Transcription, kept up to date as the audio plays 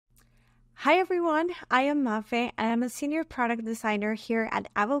Hi everyone, I am Mafe and I'm a senior product designer here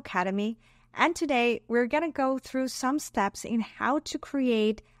at Avo Academy. And today we're going to go through some steps in how to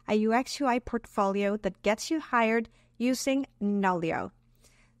create a UX UI portfolio that gets you hired using Nolio.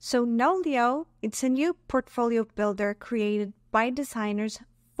 So Nolio, it's a new portfolio builder created by designers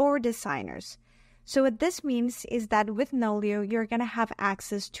for designers. So what this means is that with Nolio, you're going to have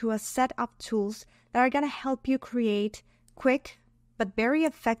access to a set of tools that are going to help you create quick but very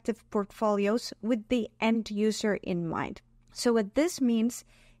effective portfolios with the end user in mind. So what this means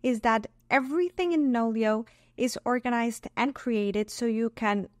is that everything in Nolio is organized and created so you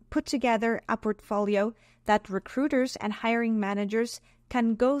can put together a portfolio that recruiters and hiring managers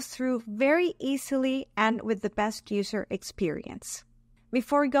can go through very easily and with the best user experience.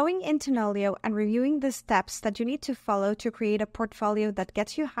 Before going into Nolio and reviewing the steps that you need to follow to create a portfolio that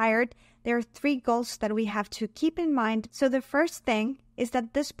gets you hired, there are 3 goals that we have to keep in mind. So the first thing is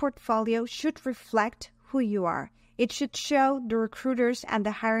that this portfolio should reflect who you are. It should show the recruiters and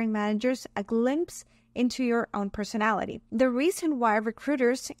the hiring managers a glimpse into your own personality. The reason why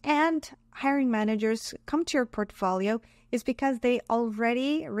recruiters and hiring managers come to your portfolio is because they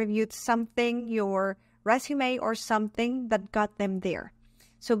already reviewed something, your resume or something that got them there.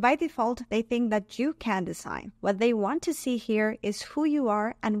 So by default, they think that you can design. What they want to see here is who you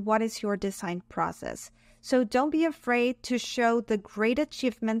are and what is your design process. So don't be afraid to show the great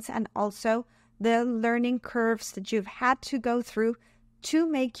achievements and also the learning curves that you've had to go through to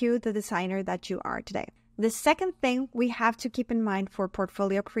make you the designer that you are today. The second thing we have to keep in mind for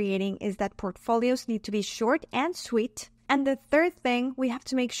portfolio creating is that portfolios need to be short and sweet. And the third thing, we have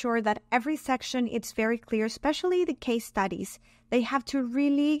to make sure that every section is very clear, especially the case studies. They have to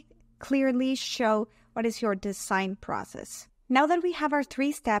really clearly show what is your design process. Now that we have our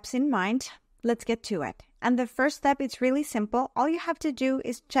 3 steps in mind, let's get to it. And the first step is really simple. All you have to do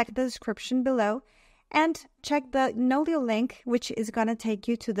is check the description below and check the Nolio link, which is going to take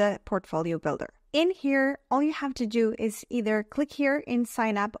you to the portfolio builder. In here, all you have to do is either click here in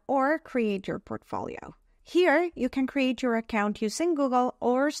sign up or create your portfolio. Here, you can create your account using Google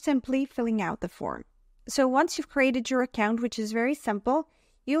or simply filling out the form. So once you've created your account, which is very simple,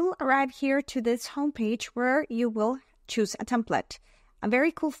 you'll arrive here to this homepage where you will choose a template. A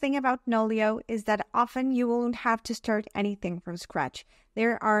very cool thing about Nolio is that often you won't have to start anything from scratch.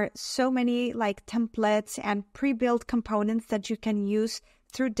 There are so many templates and pre-built components that you can use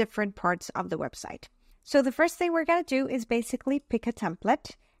through different parts of the website. So the first thing we're going to do is basically pick a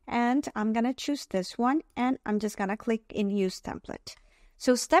template. And I'm going to choose this one, and I'm just going to click in Use Template.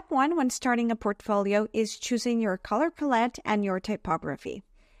 So step 1 when starting a portfolio is choosing your color palette and your typography.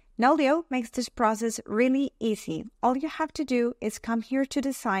 Nolio makes this process really easy. All you have to do is come here to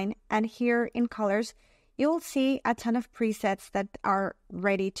Design, and here in Colors, you'll see a ton of presets that are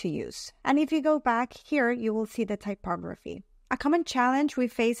ready to use. And if you go back here, you will see the typography. A common challenge we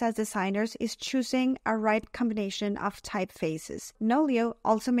face as designers is choosing a right combination of typefaces. Nolio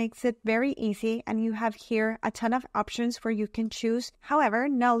also makes it very easy, and you have here a ton of options where you can choose. However,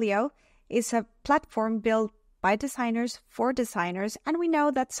 Nolio is a platform built by designers for designers, and we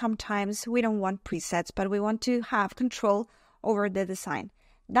know that sometimes we don't want presets, but we want to have control over the design.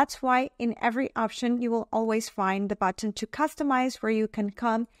 That's why in every option, you will always find the button to customize where you can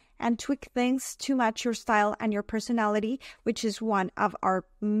come and tweak things to match your style and your personality, which is one of our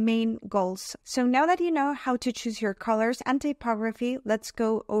main goals. So now that you know how to choose your colors and typography, let's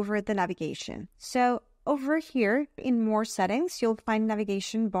go over the navigation. So over here in More Settings, you'll find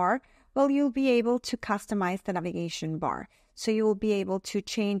Navigation Bar. Well, you'll be able to customize the navigation bar. So you will be able to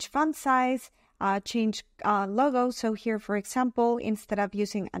change font size, change logo. So here, for example, instead of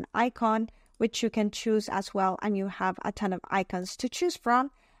using an icon, which you can choose as well, and you have a ton of icons to choose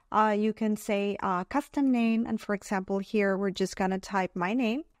from, you can say custom name. And for example, here, we're just going to type my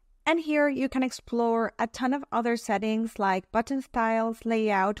name. And here you can explore a ton of other settings like button styles,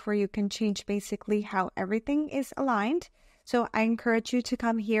 layout, where you can change basically how everything is aligned. So I encourage you to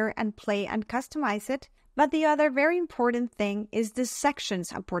come here and play and customize it. But the other very important thing is the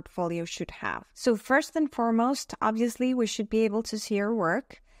sections a portfolio should have. So first and foremost, obviously, we should be able to see your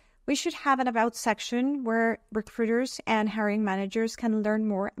work. We should have an About section where recruiters and hiring managers can learn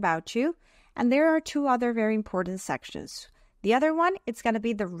more about you. And there are 2 other very important sections. The other one, it's going to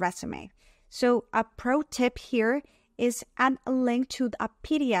be the resume. So a pro tip here is add a link to a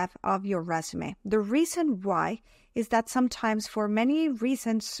PDF of your resume. The reason why is that sometimes for many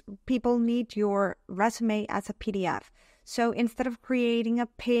reasons, people need your resume as a PDF. So instead of creating a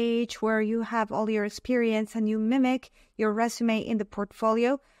page where you have all your experience and you mimic your resume in the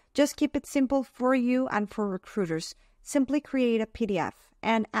portfolio, just keep it simple for you and for recruiters. Simply create a PDF.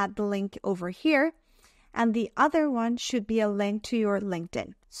 and add the link over here. And the other one should be a link to your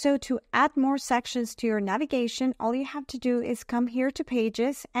LinkedIn. So to add more sections to your navigation, all you have to do is come here to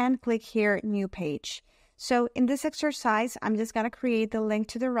Pages and click here, New Page. So in this exercise, I'm just going to create the link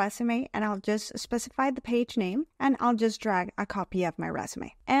to the resume, and I'll just specify the page name, and I'll just drag a copy of my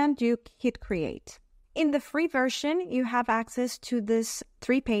resume. And you hit Create. In the free version, you have access to this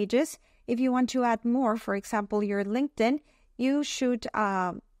 3 pages. If you want to add more, for example, your LinkedIn, you should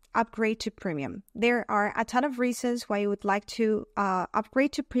upgrade to premium. There are a ton of reasons why you would like to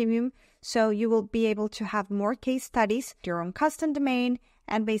upgrade to premium, so you will be able to have more case studies, your own custom domain,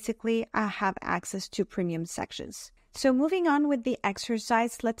 and basically have access to premium sections. So moving on with the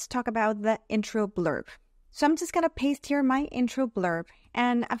exercise, let's talk about the intro blurb. So I'm just going to paste here my intro blurb,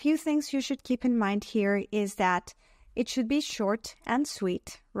 and a few things you should keep in mind here is that it should be short and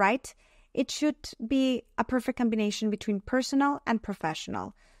sweet, right? It should be a perfect combination between personal and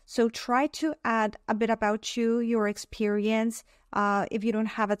professional. So try to add a bit about you, your experience. If you don't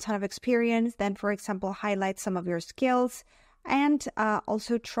have a ton of experience, then, for example, highlight some of your skills, and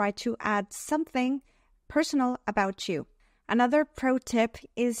also try to add something personal about you. Another pro tip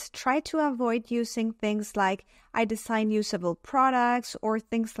is try to avoid using things like "I design usable products" or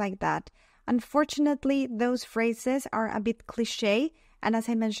things like that. Unfortunately, those phrases are a bit cliche, and as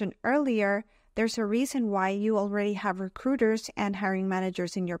I mentioned earlier, there's a reason why you already have recruiters and hiring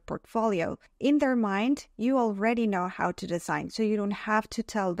managers in your portfolio. In their mind, you already know how to design, so you don't have to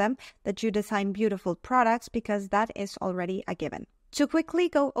tell them that you design beautiful products because that is already a given. To quickly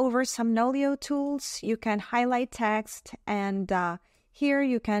go over some Nolio tools, you can highlight text, and here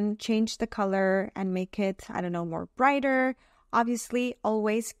you can change the color and make it, more brighter. Obviously,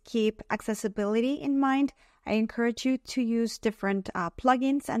 always keep accessibility in mind. I encourage you to use different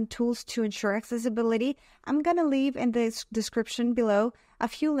plugins and tools to ensure accessibility. I'm going to leave in the description below a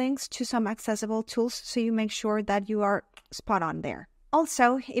few links to some accessible tools so you make sure that you are spot on there.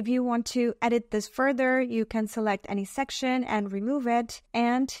 Also, if you want to edit this further, you can select any section and remove it.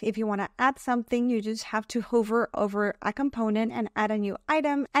 And if you want to add something, you just have to hover over a component and add a new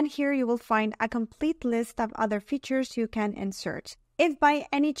item. And here you will find a complete list of other features you can insert. If by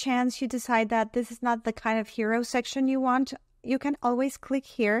any chance you decide that this is not the kind of hero section you want, you can always click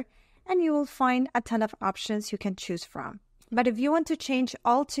here and you will find a ton of options you can choose from. But if you want to change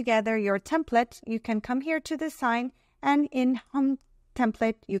altogether your template, you can come here to Design, and in Home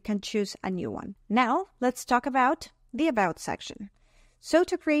Template, you can choose a new one. Now, let's talk about the About section. So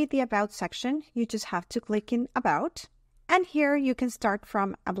to create the About section, you just have to click in About, and here you can start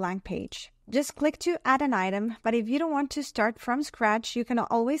from a blank page. Just click to add an item, but if you don't want to start from scratch, you can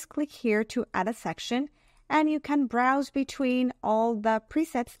always click here to add a section, and you can browse between all the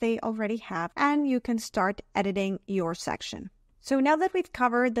presets they already have, and you can start editing your section. So now that we've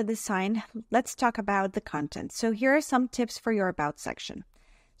covered the design, let's talk about the content. So here are some tips for your About section.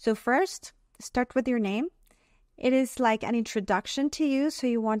 So first, start with your name. It is like an introduction to you, so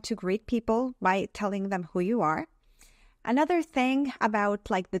you want to greet people by telling them who you are. Another thing about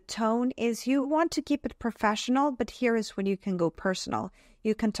the tone is you want to keep it professional, but here is when you can go personal.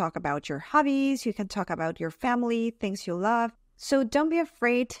 You can talk about your hobbies, you can talk about your family, things you love. So don't be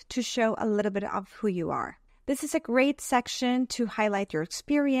afraid to show a little bit of who you are. This is a great section to highlight your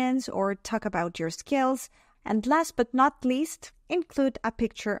experience or talk about your skills. And last but not least, include a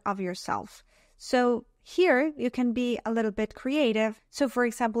picture of yourself. So here you can be a little bit creative. So for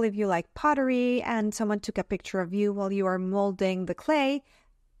example, if you like pottery and someone took a picture of you while you are molding the clay,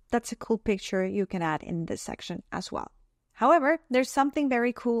 that's a cool picture you can add in this section as well. However, there's something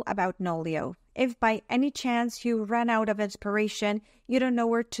very cool about Nolio. If by any chance you run out of inspiration, you don't know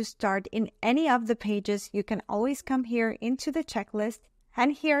where to start in any of the pages, you can always come here into the checklist,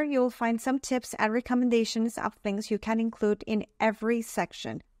 and here you'll find some tips and recommendations of things you can include in every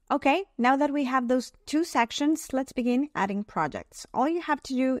section. Okay, now that we have those 2 sections, let's begin adding projects. All you have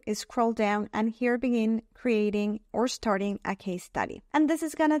to do is scroll down and here begin creating or starting a case study. And this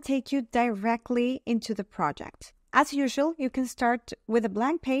is going to take you directly into the project. As usual, you can start with a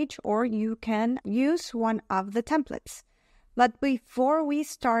blank page or you can use one of the templates. But before we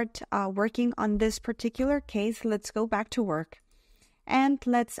start working on this particular case, let's go back to work and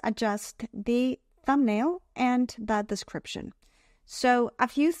let's adjust the thumbnail and the description. So a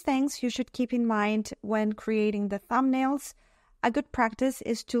few things you should keep in mind when creating the thumbnails. A good practice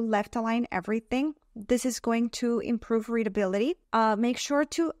is to left align everything. This is going to improve readability. Make sure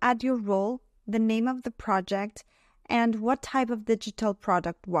to add your role, the name of the project, and what type of digital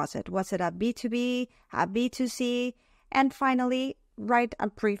product was it? Was it a B2B, a B2C? And finally, write a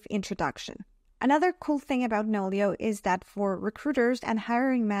brief introduction. Another cool thing about Nolio is that for recruiters and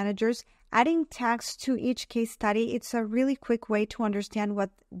hiring managers, adding tags to each case study, it's a really quick way to understand what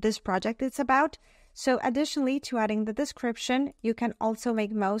this project is about. So additionally to adding the description, you can also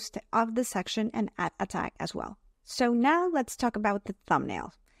make most of the section and add a tag as well. So now let's talk about the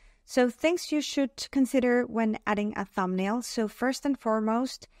thumbnail. So things you should consider when adding a thumbnail. So first and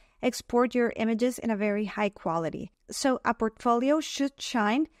foremost, export your images in a very high quality. So a portfolio should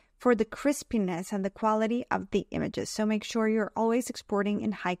shine for the crispiness and the quality of the images. So make sure you're always exporting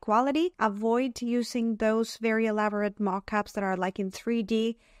in high quality. Avoid using those very elaborate mock-ups that are like in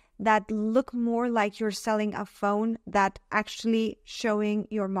 3D that look more like you're selling a phone that actually showing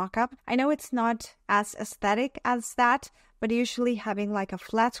your mock-up. I know it's not as aesthetic as that, but usually having like a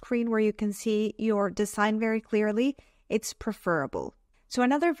flat screen where you can see your design very clearly, it's preferable. So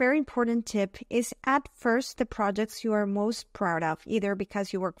another very important tip is add first the projects you are most proud of, either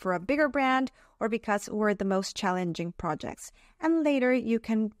because you work for a bigger brand or because we're the most challenging projects. And later you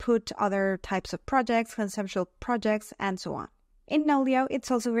can put other types of projects, conceptual projects, and so on. In Nolio,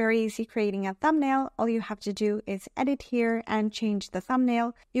 it's also very easy creating a thumbnail. All you have to do is edit here and change the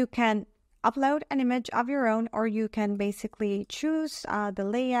thumbnail. You can upload an image of your own, or you can basically choose the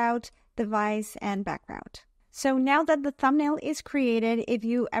layout, device, and background. So now that the thumbnail is created, if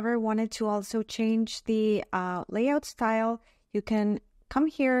you ever wanted to also change the layout style, you can come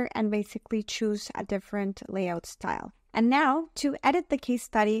here and basically choose a different layout style. And now to edit the case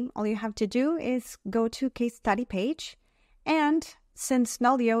study, all you have to do is go to case study page. And since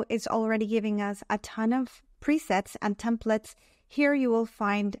Nolio is already giving us a ton of presets and templates, here you will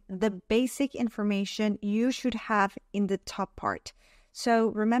find the basic information you should have in the top part. So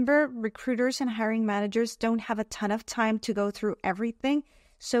remember, recruiters and hiring managers don't have a ton of time to go through everything.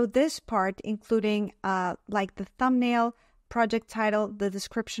 So this part, including like the thumbnail, project title, the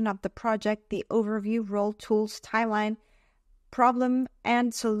description of the project, the overview, role, tools, timeline, problem,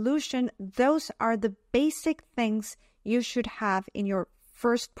 and solution, those are the basic things you should have in your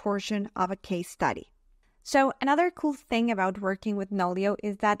first portion of a case study. So another cool thing about working with Nolio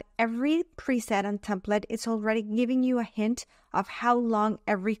is that every preset and template is already giving you a hint of how long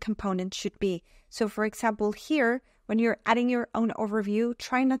every component should be. So for example, here, when you're adding your own overview,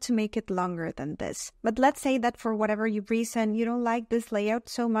 try not to make it longer than this. But let's say that for whatever reason you don't like this layout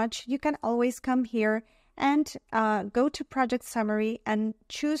so much, you can always come here and go to project summary and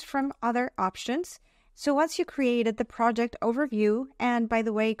choose from other options. So once you created the project overview, and by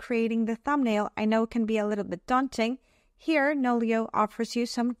the way, creating the thumbnail, I know can be a little bit daunting. Here, Nolio offers you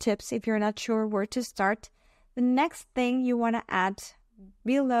some tips if you're not sure where to start. The next thing you want to add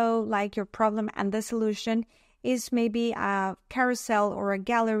below, like your problem and the solution, is maybe a carousel or a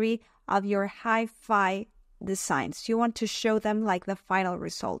gallery of your hi-fi designs. You want to show them like the final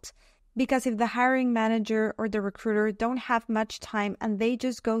result. Because if the hiring manager or the recruiter don't have much time and they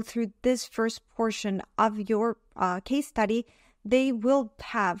just go through this first portion of your case study, they will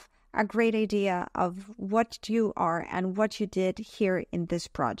have a great idea of what you are and what you did here in this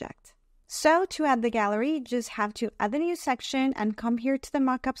project. So to add the gallery, you just have to add a new section and come here to the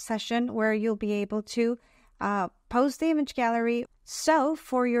mockup session where you'll be able to post the image gallery. So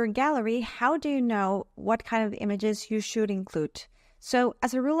for your gallery, how do you know what kind of images you should include? So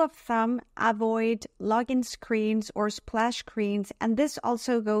as a rule of thumb, avoid login screens or splash screens, and this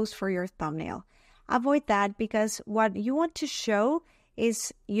also goes for your thumbnail. Avoid that because what you want to show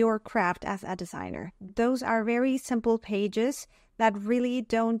is your craft as a designer. Those are very simple pages that really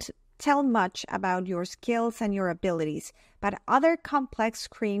don't tell much about your skills and your abilities, but other complex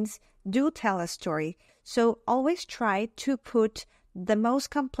screens do tell a story. So always try to put the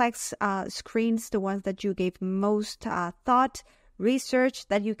most complex screens, the ones that you gave most thought, research,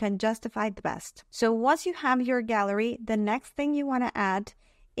 that you can justify the best. So once you have your gallery, the next thing you want to add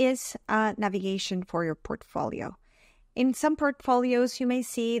is navigation for your portfolio. In some portfolios, you may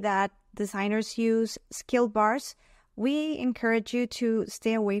see that designers use skill bars. We encourage you to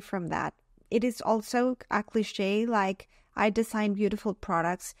stay away from that. It is also a cliche like, I design beautiful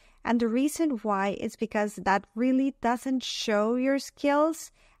products. And the reason why is because that really doesn't show your skills.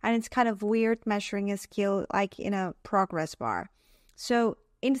 And it's kind of weird measuring a skill like in a progress bar. So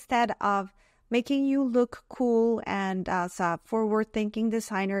instead of making you look cool and as a forward-thinking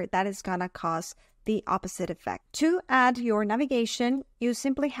designer, that is going to cause the opposite effect. To add your navigation, you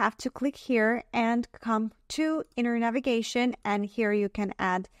simply have to click here and come to inner navigation, and here you can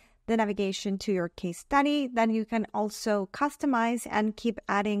add the navigation to your case study. Then you can also customize and keep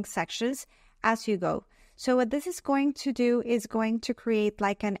adding sections as you go. So what this is going to do is going to create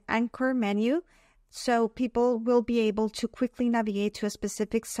like an anchor menu, so people will be able to quickly navigate to a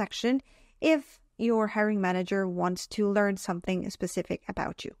specific section. if your hiring manager wants to learn something specific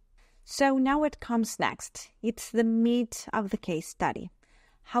about you. So now what comes next? It's the meat of the case study.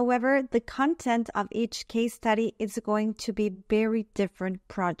 However, the content of each case study is going to be very different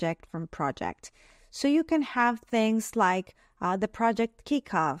project from project. So you can have things like the project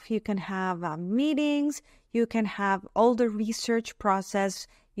kickoff, you can have meetings, you can have all the research process,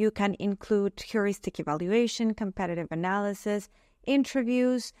 you can include heuristic evaluation, competitive analysis,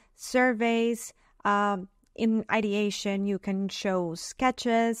 interviews, surveys. In ideation, you can show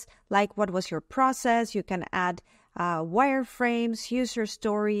sketches, like what was your process. You can add wireframes, user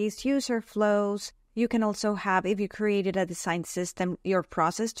stories, user flows. You can also have, if you created a design system, your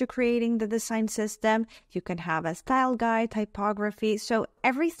process to creating the design system. You can have a style guide, typography. So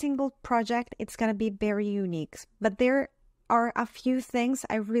every single project, it's going to be very unique. But there are a few things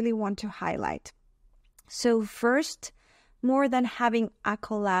I really want to highlight. So first, more than having a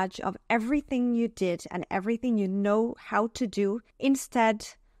collage of everything you did and everything you know how to do, instead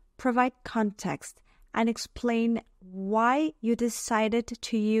provide context and explain why you decided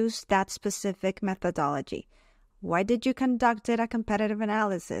to use that specific methodology. Why did you conduct a competitive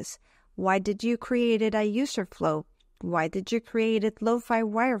analysis? Why did you create a user flow? Why did you create lo-fi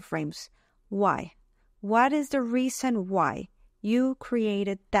wireframes? Why? What is the reason why you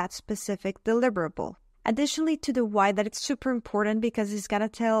created that specific deliverable? Additionally to the why, that it's super important because it's going to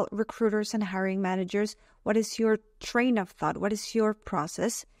tell recruiters and hiring managers what is your train of thought, what is your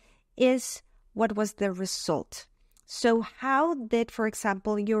process, is what was the result. So how did, for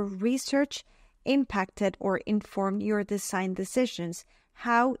example, your research impacted or informed your design decisions?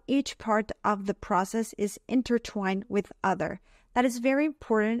 How each part of the process is intertwined with other. That is very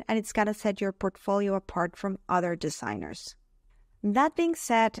important, and it's going to set your portfolio apart from other designers. That being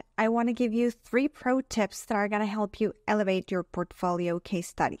said, I want to give you 3 pro tips that are going to help you elevate your portfolio case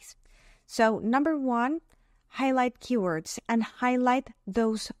studies. So number 1, highlight keywords and highlight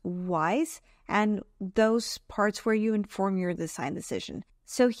those whys and those parts where you inform your design decision.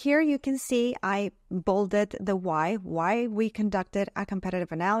 So here you can see I bolded the why we conducted a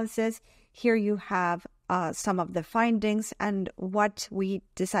competitive analysis. Here you have some of the findings and what we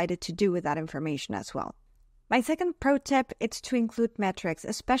decided to do with that information as well. My second pro tip is to include metrics,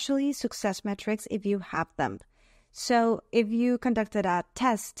 especially success metrics if you have them. So if you conducted a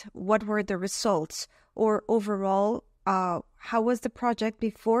test, what were the results? Or overall, how was the project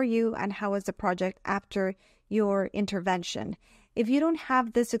before you and how was the project after your intervention? If you don't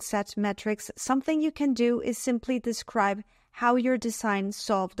have the success metrics, something you can do is simply describe how your design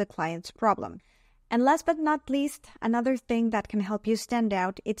solved the client's problem. And last but not least, another thing that can help you stand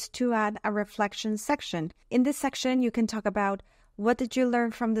out is to add a reflection section. In this section, you can talk about what did you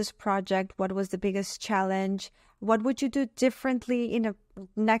learn from this project? What was the biggest challenge? What would you do differently in a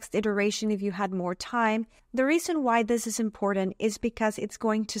next iteration if you had more time? The reason why this is important is because it's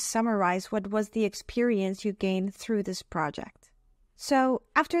going to summarize what was the experience you gained through this project. So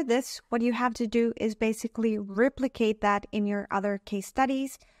after this, what you have to do is basically replicate that in your other case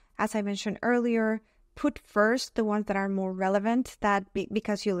studies. As I mentioned earlier, put first the ones that are more relevant,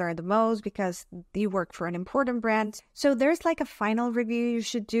 because you learned the most, because you work for an important brand. So there's like a final review you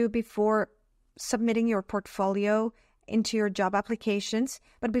should do before submitting your portfolio into your job applications.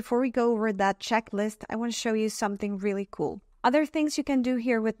 But before we go over that checklist, I want to show you something really cool. Other things you can do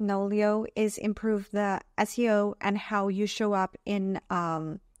here with Nolio is improve the SEO and how you show up in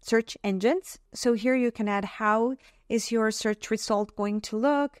search engines. So here you can add how is your search result going to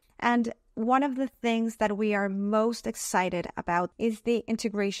look. And one of the things that we are most excited about is the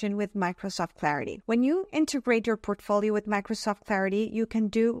integration with Microsoft Clarity. When you integrate your portfolio with Microsoft Clarity, you can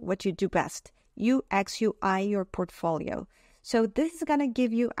do what you do best. UX, UI your portfolio. So this is going to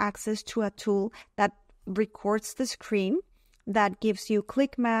give you access to a tool that records the screen, that gives you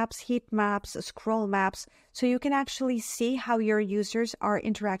click maps, heat maps, scroll maps, so you can actually see how your users are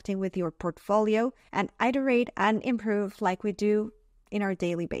interacting with your portfolio and iterate and improve like we do in our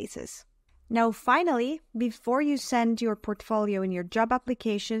daily basis. Now, finally, before you send your portfolio in your job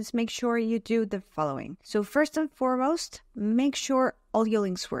applications, make sure you do the following. So first and foremost, make sure all your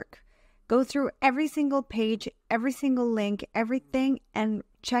links work. Go through every single page, every single link, everything, and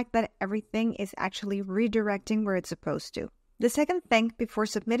check that everything is actually redirecting where it's supposed to. The second thing before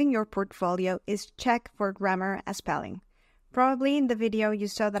submitting your portfolio is check for grammar and spelling. Probably in the video you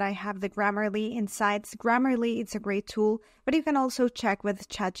saw that I have the Grammarly insights. Grammarly is a great tool, but you can also check with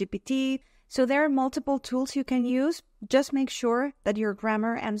ChatGPT. So there are multiple tools you can use. Just make sure that your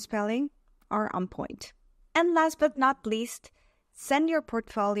grammar and spelling are on point. And last but not least, send your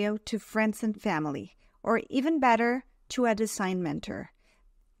portfolio to friends and family, or even better, to a design mentor.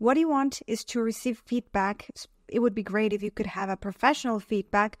 What you want is to receive feedback. It would be great if you could have a professional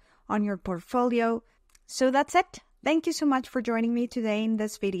feedback on your portfolio. So that's it. Thank you so much for joining me today in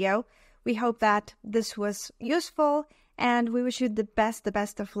this video. We hope that this was useful, and we wish you the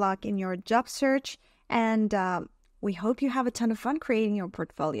best of luck in your job search. And we hope you have a ton of fun creating your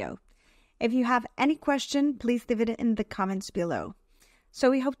portfolio. If you have any question, please leave it in the comments below.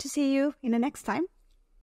 So we hope to see you in the next time.